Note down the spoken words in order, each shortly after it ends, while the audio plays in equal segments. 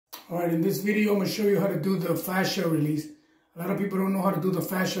Alright, in this video I'm going to show you how to do the fascia release. A lot of people don't know how to do the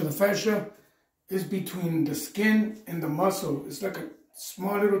fascia. The fascia is between the skin and the muscle. It's like a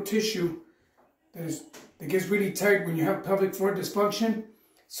small little tissue that gets really tight when you have pelvic floor dysfunction.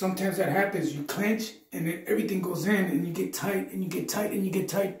 Sometimes that happens. You clench and then everything goes in and you get tight and you get tight and you get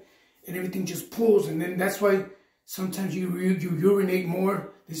tight and everything just pulls. And then that's why sometimes you urinate more.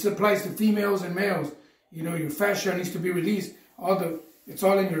 This applies to females and males. You know, your fascia needs to be released. It's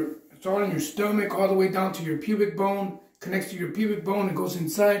all in your stomach, all the way down to your pubic bone, connects to your pubic bone, it goes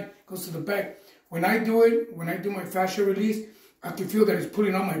inside, goes to the back. When I do my fascia release, I can feel that it's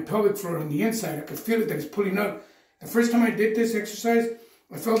pulling on my pelvic floor on the inside. I can feel it that it's pulling up. The first time I did this exercise,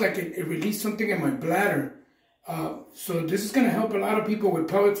 I felt like it released something in my bladder. So this is going to help a lot of people with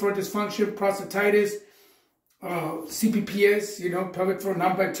pelvic floor dysfunction, prostatitis, CPPS, you know, pelvic floor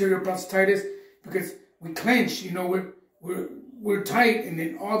non-bacterial prostatitis, because we clench, you know, we're tight, and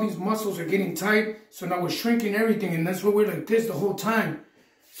then all these muscles are getting tight, so now we're shrinking everything, and that's why we're like this the whole time.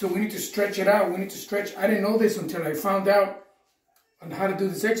 So we need to stretch it out. We need to stretch. I didn't know this until I found out on how to do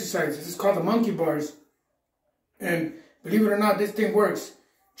this exercise. This is called the monkey bars, and believe it or not, this thing works.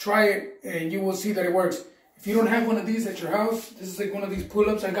 Try it, and you will see that it works. If you don't have one of these at your house, this is like one of these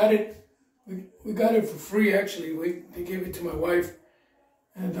pull-ups. I got it. We got it for free, actually. They gave it to my wife,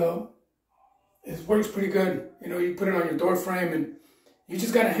 and it works pretty good. You know, you put it on your door frame and you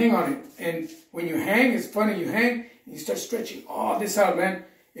just got to hang on it. And when you hang, it's funny, you hang and you start stretching all this out, man.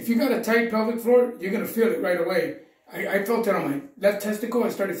 If you got a tight pelvic floor, you're going to feel it right away. I felt it on my left testicle. I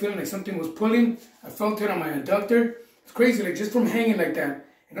started feeling like something was pulling. I felt it on my adductor. It's crazy, like just from hanging like that.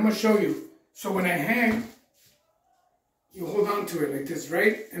 And I'm going to show you. So when I hang, you hold on to it like this,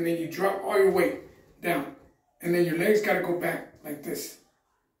 right? And then you drop all your weight down. And then your legs got to go back like this.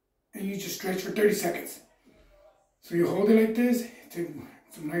 And you just stretch for 30 seconds. So you hold it like this, take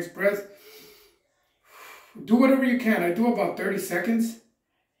some nice breath. Do whatever you can. I do about 30 seconds.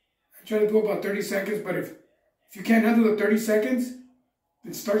 I try to do about 30 seconds, but if you can't handle the 30 seconds,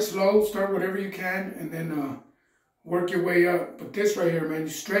 then start slow, start whatever you can, and then work your way up. But this right here, man, you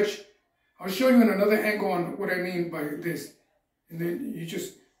stretch. I'll show you in another angle on what I mean by this. And then you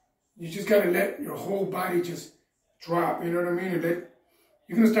just gotta let your whole body just drop, you know what I mean? And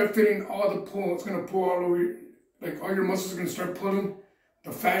you're going to start feeling all the pull. It's going to pull all over, like all your muscles are going to start pulling.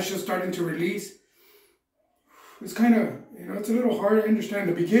 The fascia is starting to release. It's kind of, you know, it's a little hard to understand.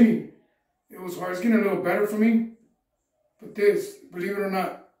 In the beginning, it was hard. It's getting a little better for me. But this, believe it or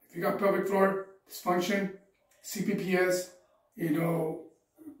not, if you got pelvic floor dysfunction, CPPS, you know,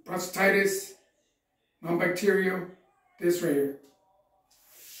 prostatitis, non-bacterial, this right here.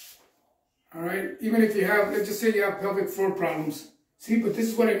 All right? Even if you have, let's just say you have pelvic floor problems. See, but this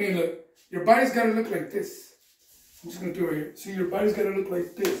is what I mean. Look, your body's got to look like this. I'm just going to do it right here. See, your body's got to look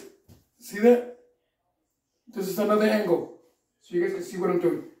like this. See that? This is another angle. So you guys can see what I'm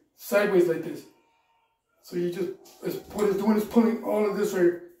doing. Sideways like this. So you just, what it's doing is pulling all of this right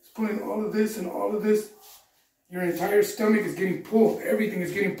here. It's pulling all of this and all of this. Your entire stomach is getting pulled. Everything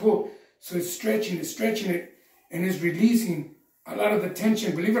is getting pulled. So it's stretching it, and it's releasing a lot of the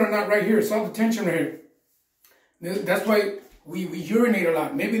tension. Believe it or not, right here, it's all the tension right here. That's why we urinate a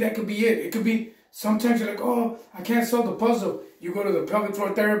lot. Maybe that could be it. It could be sometimes you're like, oh, I can't solve the puzzle. You go to the pelvic floor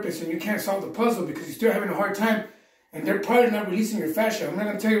therapist and you can't solve the puzzle because you're still having a hard time, and they're probably not releasing your fascia. I'm not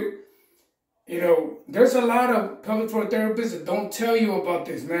going to tell you, you know, there's a lot of pelvic floor therapists that don't tell you about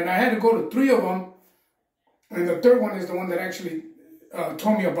this, man. I had to go to 3 of them, and the third one is the one that actually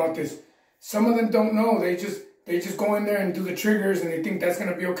told me about this. Some of them don't know. They just go in there and do the triggers and they think that's going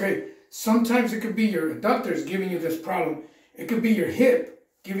to be okay. Sometimes it could be your adductors giving you this problem. It could be your hip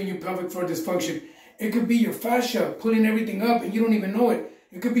giving you pelvic floor dysfunction. It could be your fascia pulling everything up and you don't even know it.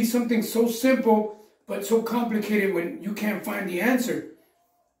 It could be something so simple but so complicated when you can't find the answer.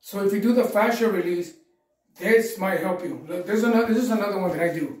 So if you do the fascia release, this might help you. Look, this is another one that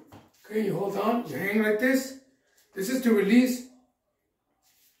I do. Okay, you hold on, you hang like this. This is to release.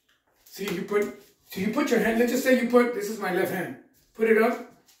 See, you put your hand, let's just say this is my left hand. Put it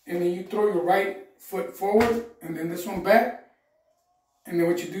up, and then you throw your right foot forward, and then this one back. And then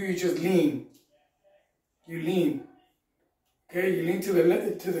what you do, you just lean. You lean. Okay, you lean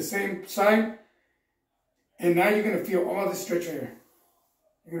to the same side. And now you're going to feel all this stretch right here.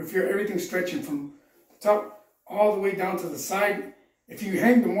 You're going to feel everything stretching from the top all the way down to the side. If you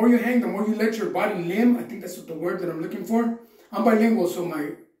hang, the more you hang, the more you let your body limb. I think that's what the word that I'm looking for. I'm bilingual, so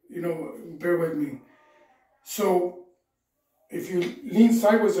bear with me. So if you lean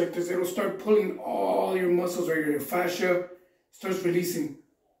sideways like this, it'll start pulling all your muscles right here. Your fascia starts releasing.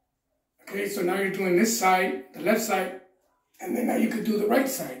 Okay, so now you're doing this side, the left side, And then now you could do the right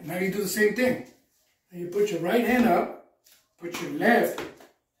side. Now you do the same thing. Now you put your right hand up, put your left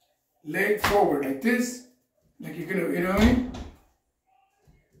leg forward like this, like you're gonna, you know what I mean?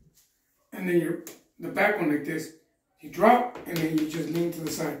 And then the back one like this. You drop, and then you just lean to the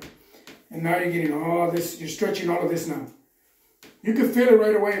side. And now you're getting all this, you're stretching all of this now. You can feel it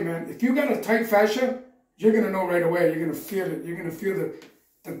right away, man. If you got a tight fascia, you're gonna know right away. You're gonna feel it. You're gonna feel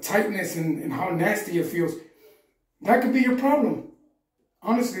the tightness and how nasty it feels. That could be your problem.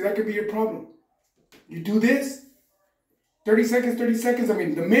 Honestly, that could be your problem. You do this, 30 seconds. I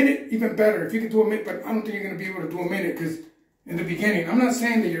mean, the minute, even better. If you could do a minute, but I don't think you're gonna be able to do a minute because in the beginning, I'm not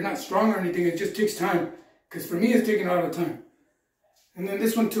saying that you're not strong or anything. It just takes time. Because for me, it's taking a lot of time. And then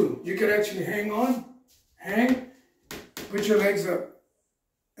this one too. You could actually hang, put your legs up.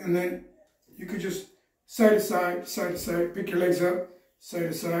 And then you could just side to side, pick your legs up,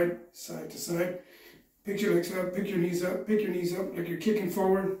 side to side. Pick your legs up, pick your knees up, like you're kicking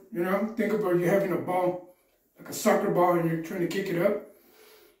forward, you know? Think about you having a ball, like a soccer ball, and you're trying to kick it up.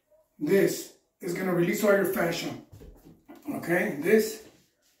 This is gonna release all your fascia, okay? This,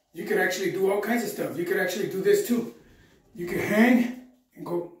 you could actually do all kinds of stuff. You could actually do this too. You could hang and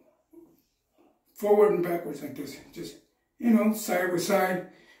go forward and backwards like this. Just, you know, side with side.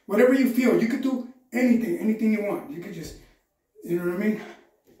 Whatever you feel. You could do anything you want. You could just, you know what I mean?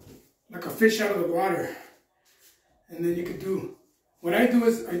 Like a fish out of the water. And then you could do, what I do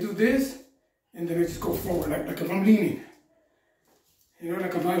is I do this, and then I just go forward, like if I'm leaning. You know,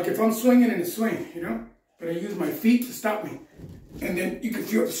 like if I'm swinging in a swing, you know? But I use my feet to stop me. And then you can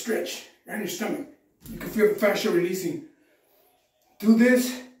feel the stretch right in your stomach. You can feel the fascia releasing. Do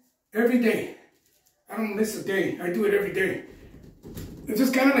this every day. I don't miss a day. I do it every day. It's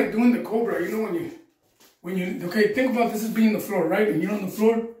just kind of like doing the cobra. You know when you, okay, think about this as being the floor, right? And you're on the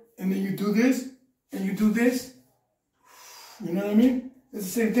floor, and then you do this, and you do this. You know what I mean? It's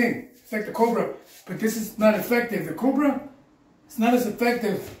the same thing. It's like the cobra. But this is not effective. The cobra, it's not as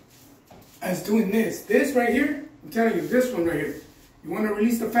effective as doing this. This right here, I'm telling you, this one right here. You want to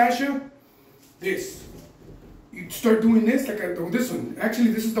release the fascia? This. You start doing this, like this one.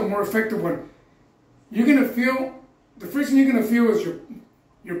 Actually, this is the more effective one. You're going to feel, the first thing you're going to feel is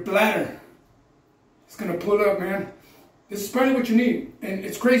your bladder. It's going to pull up, man. This is probably what you need. And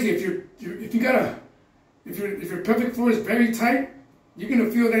it's crazy, if your pelvic floor is very tight, you're going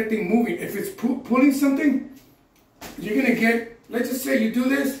to feel that thing moving. If it's pulling something, you're going to get, let's just say you do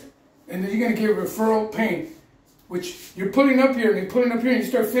this, and then you're going to get referral pain, which you're pulling up here, and you're pulling up here, and you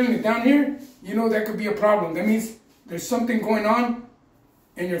start feeling it down here, you know that could be a problem. That means there's something going on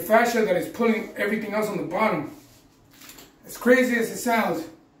in your fascia that is pulling everything else on the bottom. As crazy as it sounds,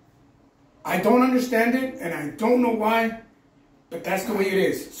 I don't understand it, and I don't know why, but that's the way it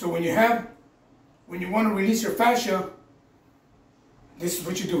is. So when you want to release your fascia, this is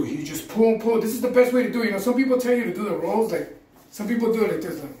what you do. You just pull and pull. This is the best way to do it. You know, some people tell you to do the rolls, like, some people do it like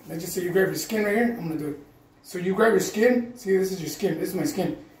this. Like, let's just say you grab your skin right here. I'm going to do it. So you grab your skin. See, this is your skin. This is my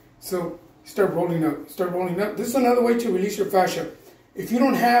skin. So you start rolling up. Start rolling up. This is another way to release your fascia. If you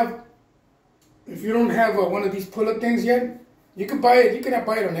don't have one of these pull-up things yet, you can buy it. You can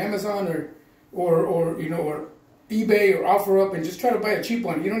buy it on Amazon or you know, or eBay or OfferUp, and just try to buy a cheap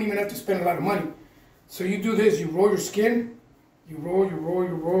one. You don't even have to spend a lot of money. So you do this. You roll your skin. You roll, you roll,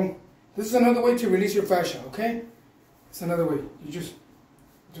 you roll. This is another way to release your fascia. Okay. It's another way. You just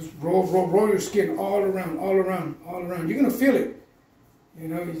roll your skin all around. You're gonna feel it. You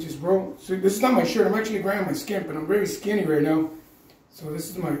know, you just roll. So this is not my shirt. I'm actually grabbing my skin, but I'm very skinny right now. So this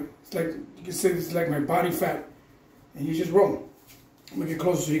is it's like, you can say this is like my body fat. And you just roll. I'm gonna get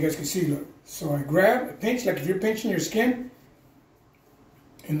closer so you guys can see. Look. So I grab, I pinch, like if you're pinching your skin,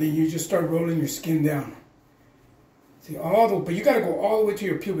 and then you just start rolling your skin down. See, but you gotta go all the way to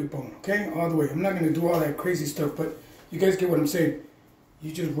your pubic bone, okay? All the way. I'm not gonna do all that crazy stuff, but you guys get what I'm saying.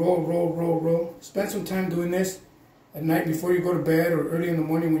 You just roll. Spend some time doing this at night before you go to bed or early in the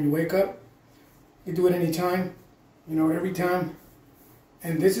morning when you wake up. You do it anytime, you know, every time.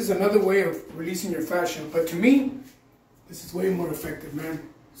 And this is another way of releasing your fascia. But to me, this is way more effective, man.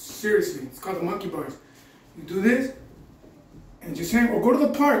 Seriously, it's called the monkey bars. You do this and just hang, or go to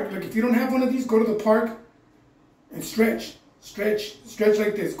the park. Like if you don't have one of these, go to the park and stretch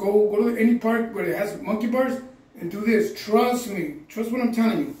like this. Go to any park where it has monkey bars and do this. Trust me. Trust what I'm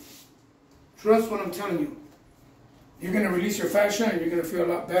telling you. Trust what I'm telling you. You're gonna release your fascia and you're gonna feel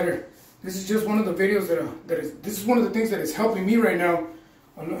a lot better. This is just one of the videos this is one of the things that is helping me right now.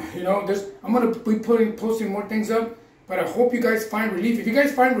 You know, I'm gonna be posting more things up, but I hope you guys find relief. If you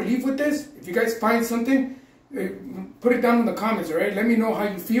guys find relief with this, if you guys find something, put it down in the comments. All right, let me know how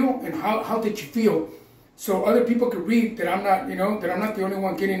you feel and how did you feel, so other people could read that I'm not, that I'm not the only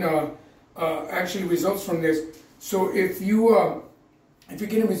one getting actually results from this. So if you're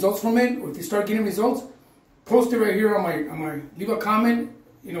getting results from it, or if you start getting results, post it right here on my leave a comment,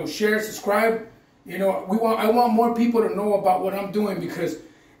 share, subscribe. I want more people to know about what I'm doing, because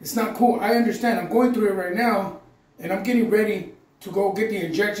it's not cool. I understand. I'm going through it right now, and I'm getting ready to go get the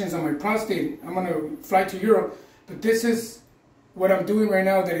injections on my prostate. I'm gonna fly to Europe, but this is what I'm doing right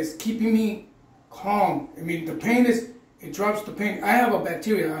now that is keeping me calm. I mean, the pain it drops the pain. I have a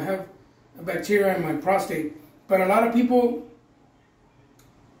bacteria. I have a bacteria in my prostate, but a lot of people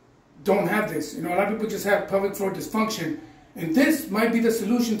don't have this. A lot of people just have pelvic floor dysfunction, and this might be the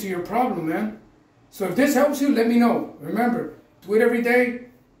solution to your problem, man. So if this helps you, let me know. Remember, do it every day.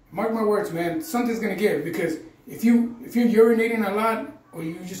 Mark my words, man. Something's gonna give, because if you're urinating a lot, or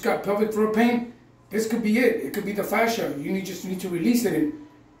you just got pelvic floor pain, this could be it. It could be the fascia. You just need to release it, and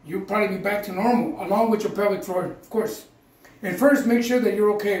you'll probably be back to normal, along with your pelvic floor, of course. And first, make sure that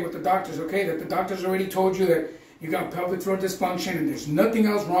you're okay with the doctors, okay? That the doctors already told you that you got pelvic floor dysfunction and there's nothing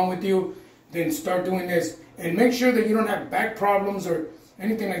else wrong with you. Then start doing this. And make sure that you don't have back problems or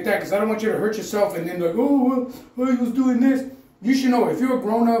anything like that, because I don't want you to hurt yourself and then like, oh, well, he was doing this. You should know, if you're a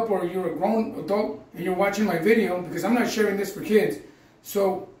grown-up or you're a grown adult and you're watching my video, because I'm not sharing this for kids,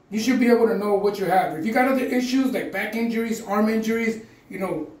 so you should be able to know what you have. If you got other issues like back injuries, arm injuries,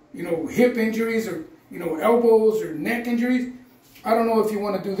 hip injuries, or elbows or neck injuries, I don't know if you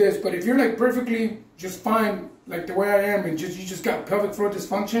want to do this. But if you're like perfectly just fine, like the way I am, and you just got pelvic floor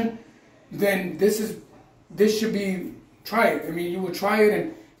dysfunction, then this should be, try it. I mean, you would try it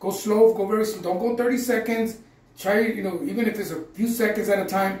and go slow, go very slow. Don't go 30 seconds. Try it, even if it's a few seconds at a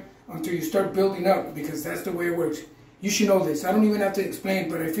time, until you start building up, because that's the way it works. You should know this. I don't even have to explain,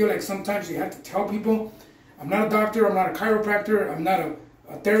 but I feel like sometimes you have to tell people. I'm not a doctor. I'm not a chiropractor. I'm not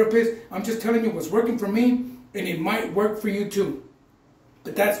a therapist. I'm just telling you what's working for me, and it might work for you too.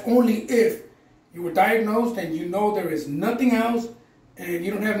 But that's only if you were diagnosed and you know there is nothing else, and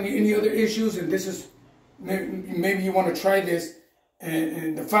you don't have any other issues, and this is, maybe you want to try this.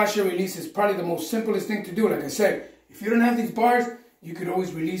 And the fascia release is probably the most simplest thing to do. Like I said, if you don't have these bars, you could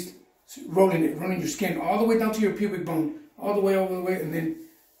always release rolling your skin all the way down to your pubic bone, all the way, and then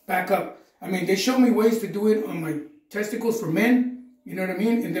back up. I mean, they show me ways to do it on my testicles for men, you know what I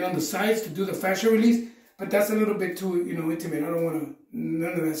mean? And then on the sides to do the fascia release, but that's a little bit too, intimate. I don't want to,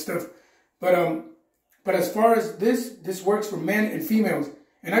 none of that stuff. But as far as this works for men and females.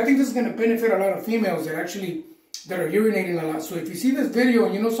 And I think this is going to benefit a lot of females that are urinating a lot. So if you see this video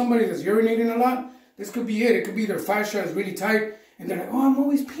and you know somebody that's urinating a lot, this could be it. It could be their fascia is really tight, and they're like, oh, I'm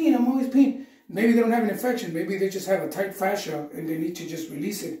always peeing. Maybe they don't have an infection. Maybe they just have a tight fascia and they need to just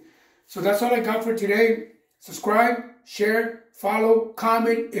release it. So that's all I got for today. Subscribe, share, follow,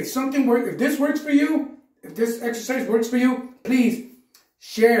 comment. If something works, if this works for you, if this exercise works for you, please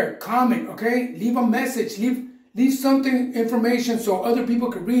share, comment, okay? Leave a message, leave something, information, so other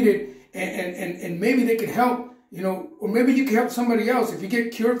people could read it, and maybe they could help, or maybe you can help somebody else. If you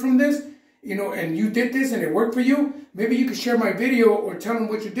get cured from this, and you did this and it worked for you, maybe you could share my video or tell them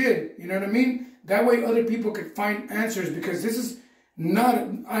what you did. You know what I mean? That way other people could find answers, because this is not,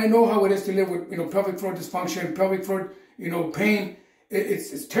 I know how it is to live with, pelvic floor dysfunction, pelvic floor, pain.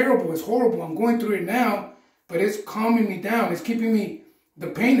 It's terrible. It's horrible. I'm going through it now, but it's calming me down. It's keeping me, the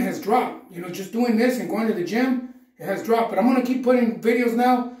pain has dropped. Just doing this and going to the gym, it has dropped. But I'm going to keep putting videos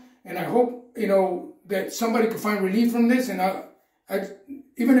now, and I hope, that somebody could find relief from this. And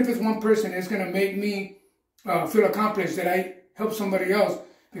even if it's one person, it's going to make me feel accomplished that I help somebody else,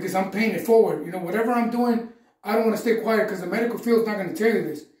 because I'm paying it forward. Whatever I'm doing, I don't want to stay quiet, because the medical field is not going to tell you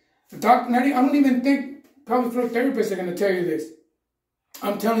this. The doctor, I don't even think pelvic floor therapists are going to tell you this.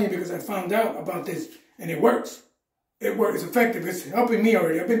 I'm telling you because I found out about this, and it works. It works. It's effective. It's helping me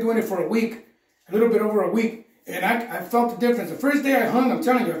already. I've been doing it for a week, a little bit over a week, and I felt the difference. The first day I hung, I'm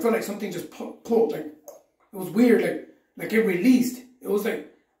telling you, I felt like something just pulled. Like, it was weird. Like it released. It was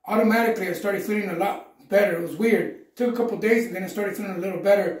like automatically I started feeling a lot better. It was weird. It took a couple of days, and then I started feeling a little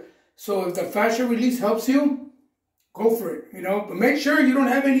better. So if the fascia release helps you, go for it, But make sure you don't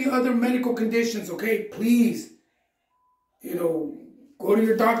have any other medical conditions, okay? Please, go to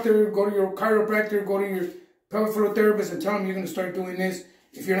your doctor, go to your chiropractor, go to your pelvic floor therapist, and tell them you're going to start doing this.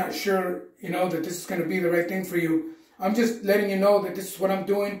 If you're not sure, that this is going to be the right thing for you. I'm just letting you know that this is what I'm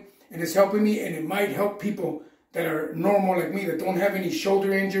doing, and it's helping me, and it might help people that are normal like me, that don't have any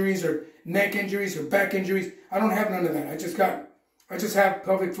shoulder injuries or neck injuries or back injuries. I don't have none of that. I just have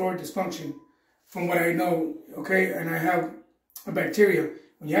pelvic floor dysfunction from what I know, okay? And I have a bacteria.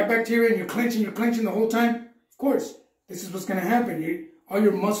 When you have bacteria and you're clenching the whole time, of course, this is what's going to happen. All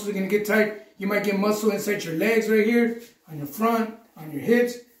your muscles are going to get tight. You might get muscle inside your legs right here, on your front, on your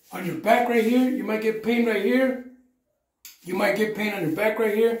hips, on your back right here. You might get pain right here. You might get pain on your back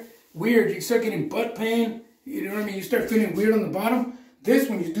right here. Weird, you start getting butt pain. You know what I mean? You start feeling weird on the bottom. This,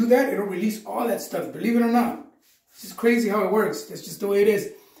 when you do that, it'll release all that stuff. Believe it or not. It's just crazy how it works. That's just the way it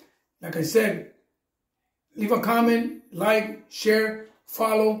is. Like I said, leave a comment, like, share,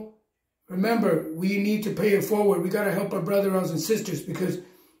 follow. Remember, we need to pay it forward. We got to help our brothers and sisters because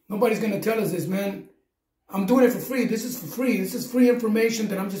nobody's going to tell us this, man. I'm doing it for free. This is for free. This is free information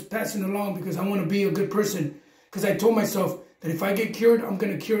that I'm just passing along because I want to be a good person. Because I told myself that if I get cured, I'm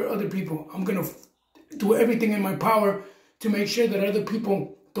going to cure other people. I'm going to do everything in my power to make sure that other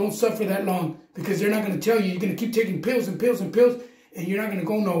people don't suffer that long. Because they're not going to tell you. You're going to keep taking pills and pills and pills, and you're not going to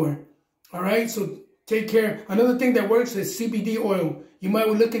go nowhere. All right? So take care. Another thing that works is CBD oil. You might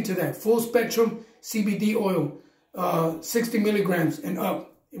look into that. Full spectrum CBD oil. 60 milligrams and up.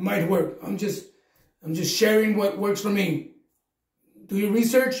 It might work. I'm just sharing what works for me. Do your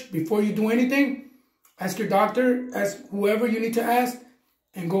research before you do anything. Ask your doctor, ask whoever you need to ask,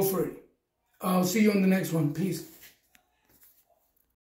 and go for it. I'll see you on the next one. Peace.